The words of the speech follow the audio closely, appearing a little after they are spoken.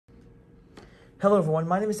Hello everyone,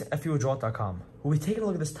 my name is Effie with Joylot.com. We'll be taking a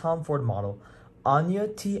look at this Tom Ford model, Anya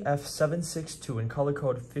TF762 in color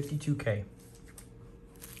code 52K.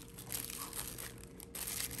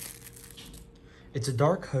 It's a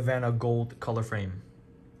dark Havana gold color frame.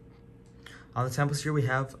 On the temples here we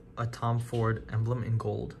have a Tom Ford emblem in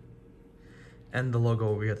gold. And the logo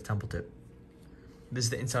over here at the temple tip. This is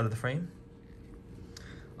the inside of the frame.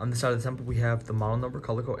 On the side of the temple we have the model number,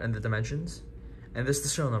 color code, and the dimensions. And this is the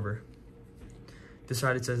serial number. This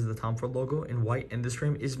side it says the Tom Ford logo in white, and this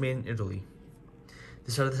frame is made in Italy.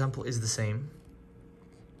 This side of the temple is the same.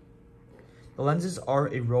 The lenses are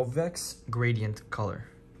a Gold-Roviex gradient color.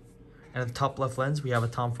 And at the top left lens, we have a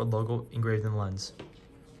Tom Ford logo engraved in the lens.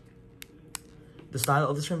 The style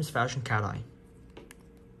of this frame is fashion cat eye.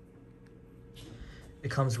 It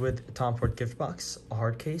comes with a Tom Ford gift box, a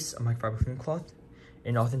hard case, a microfiber film cloth,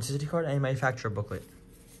 an authenticity card, and a manufacturer booklet.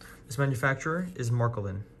 This manufacturer is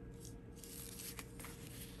Marcolin.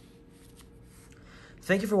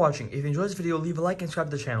 Thank you for watching. If you enjoyed this video, leave a like and subscribe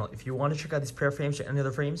to the channel. If you want to check out these pair of frames or any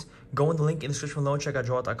other frames, go in the link in the description below and check out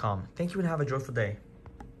Joylot.com. Thank you and have a joyful day.